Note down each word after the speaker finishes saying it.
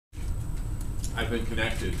I've been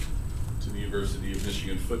connected to the University of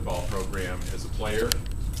Michigan football program as a player,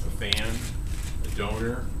 a fan, a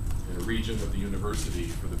donor, and a regent of the university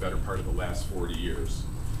for the better part of the last 40 years.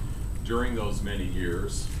 During those many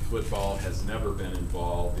years, football has never been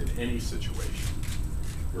involved in any situation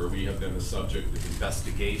where we have been the subject of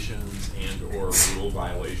investigations and/or rule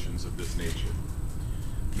violations of this nature.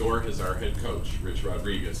 Nor has our head coach, Rich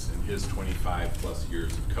Rodriguez, in his 25-plus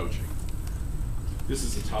years of coaching. This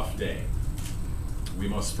is a tough day. We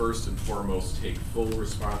must first and foremost take full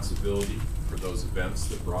responsibility for those events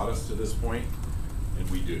that brought us to this point, and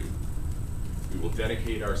we do. We will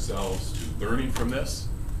dedicate ourselves to learning from this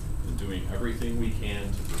and doing everything we can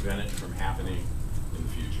to prevent it from happening in the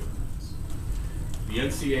future. The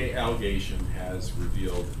NCAA allegation has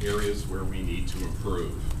revealed areas where we need to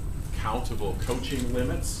improve: countable coaching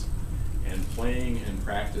limits and playing and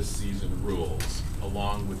practice season rules,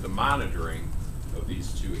 along with the monitoring of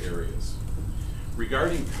these two areas.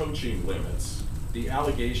 Regarding coaching limits, the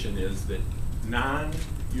allegation is that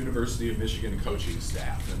non-University of Michigan coaching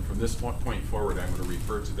staff, and from this point forward I'm going to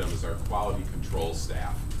refer to them as our quality control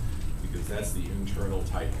staff, because that's the internal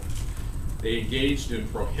title. They engaged in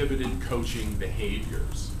prohibited coaching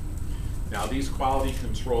behaviors. Now, these quality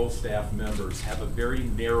control staff members have a very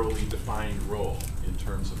narrowly defined role in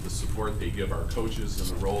terms of the support they give our coaches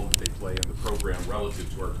and the role that they play in the program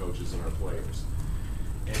relative to our coaches and our players.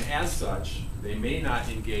 And as such, they may not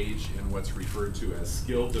engage in what's referred to as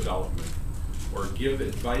skill development or give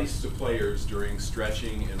advice to players during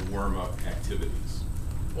stretching and warm-up activities,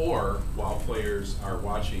 or while players are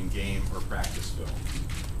watching game or practice film.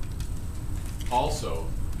 Also,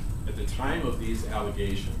 at the time of these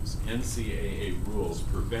allegations, NCAA rules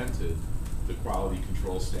prevented the quality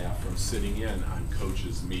control staff from sitting in on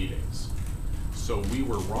coaches' meetings. So we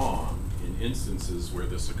were wrong in instances where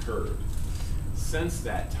this occurred. Since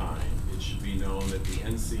that time, it should be known that the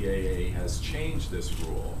NCAA has changed this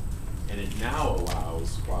rule, and it now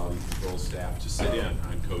allows quality control staff to sit in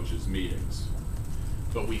on coaches' meetings.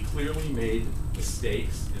 But we clearly made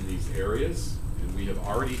mistakes in these areas, and we have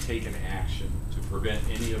already taken action to prevent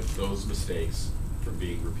any of those mistakes from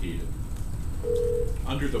being repeated.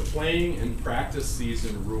 Under the playing and practice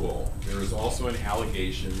season rule, there is also an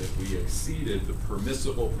allegation that we exceeded the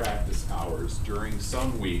permissible practice hours during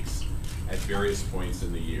some weeks at various points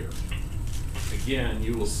in the year. Again,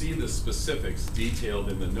 you will see the specifics detailed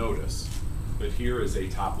in the notice, but here is a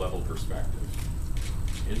top-level perspective.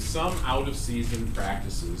 In some out-of-season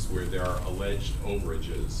practices where there are alleged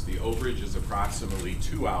overages, the overage is approximately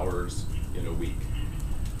 2 hours in a week.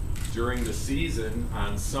 During the season,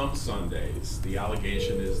 on some Sundays, the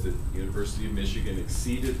allegation is that the University of Michigan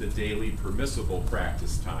exceeded the daily permissible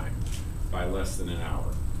practice time by less than an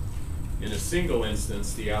hour. In a single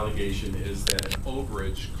instance, the allegation is that an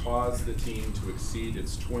overage caused the team to exceed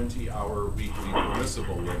its 20-hour weekly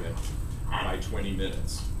permissible limit by 20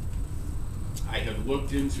 minutes. I have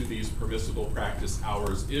looked into these permissible practice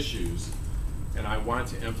hours issues, and I want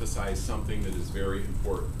to emphasize something that is very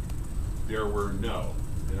important. There were no,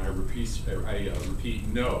 and I repeat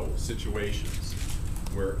no, situations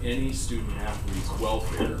where any student athlete's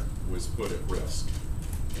welfare was put at risk,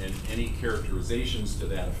 and any characterizations to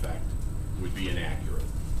that effect would be inaccurate.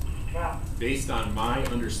 Based on my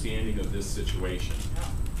understanding of this situation,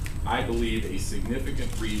 I believe a significant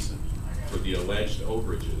reason for the alleged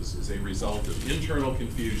overages is a result of internal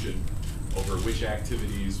confusion over which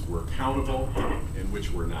activities were countable and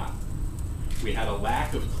which were not. We had a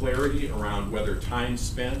lack of clarity around whether time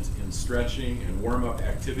spent in stretching and warm-up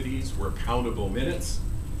activities were countable minutes,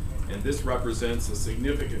 and this represents a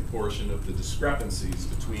significant portion of the discrepancies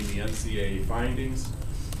between the NCAA findings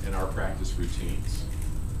and our practice routines.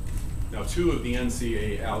 Now, two of the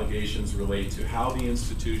NCAA allegations relate to how the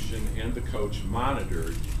institution and the coach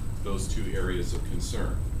monitored those two areas of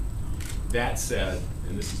concern. That said,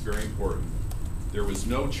 and this is very important, there was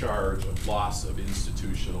no charge of loss of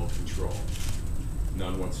institutional control,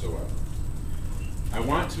 none whatsoever. I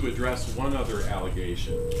want to address one other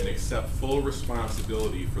allegation and accept full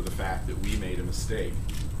responsibility for the fact that we made a mistake.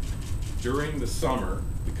 During the summer,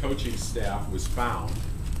 the coaching staff was found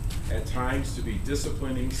at times to be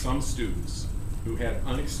disciplining some students who had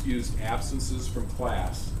unexcused absences from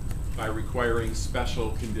class by requiring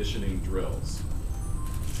special conditioning drills.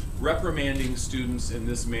 Reprimanding students in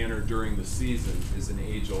this manner during the season is an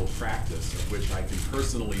age-old practice of which I can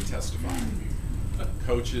personally testify.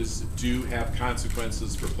 Coaches do have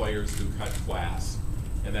consequences for players who cut class,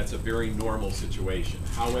 and that's a very normal situation.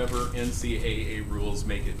 However, NCAA rules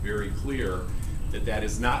make it very clear that that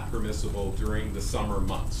is not permissible during the summer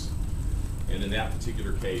months. And in that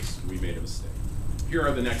particular case, we made a mistake. Here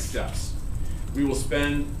are the next steps. We will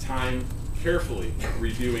spend time carefully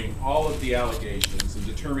reviewing all of the allegations and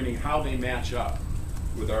determining how they match up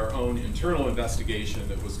with our own internal investigation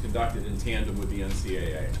that was conducted in tandem with the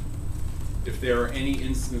NCAA. If there are any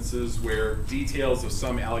instances where details of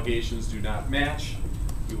some allegations do not match,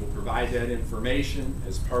 we will provide that information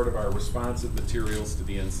as part of our responsive materials to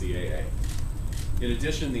the NCAA. In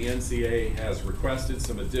addition, the NCAA has requested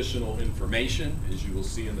some additional information, as you will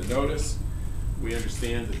see in the notice. We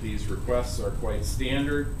understand that these requests are quite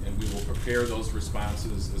standard, and we will prepare those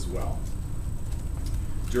responses as well.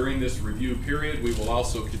 During this review period, we will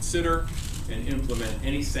also consider and implement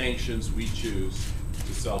any sanctions we choose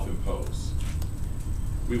to self-impose.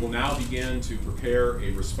 We will now begin to prepare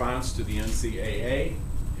a response to the NCAA,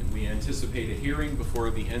 and we anticipate a hearing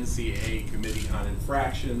before the NCAA Committee on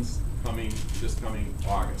Infractions this coming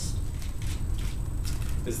August.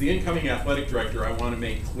 As the incoming athletic director, I want to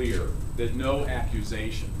make clear that no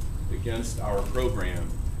accusation against our program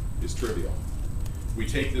is trivial. We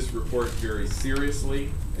take this report very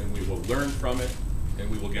seriously, and we will learn from it, and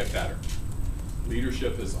we will get better.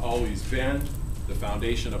 Leadership has always been the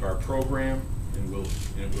foundation of our program, and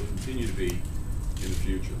it will continue to be in the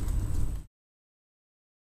future.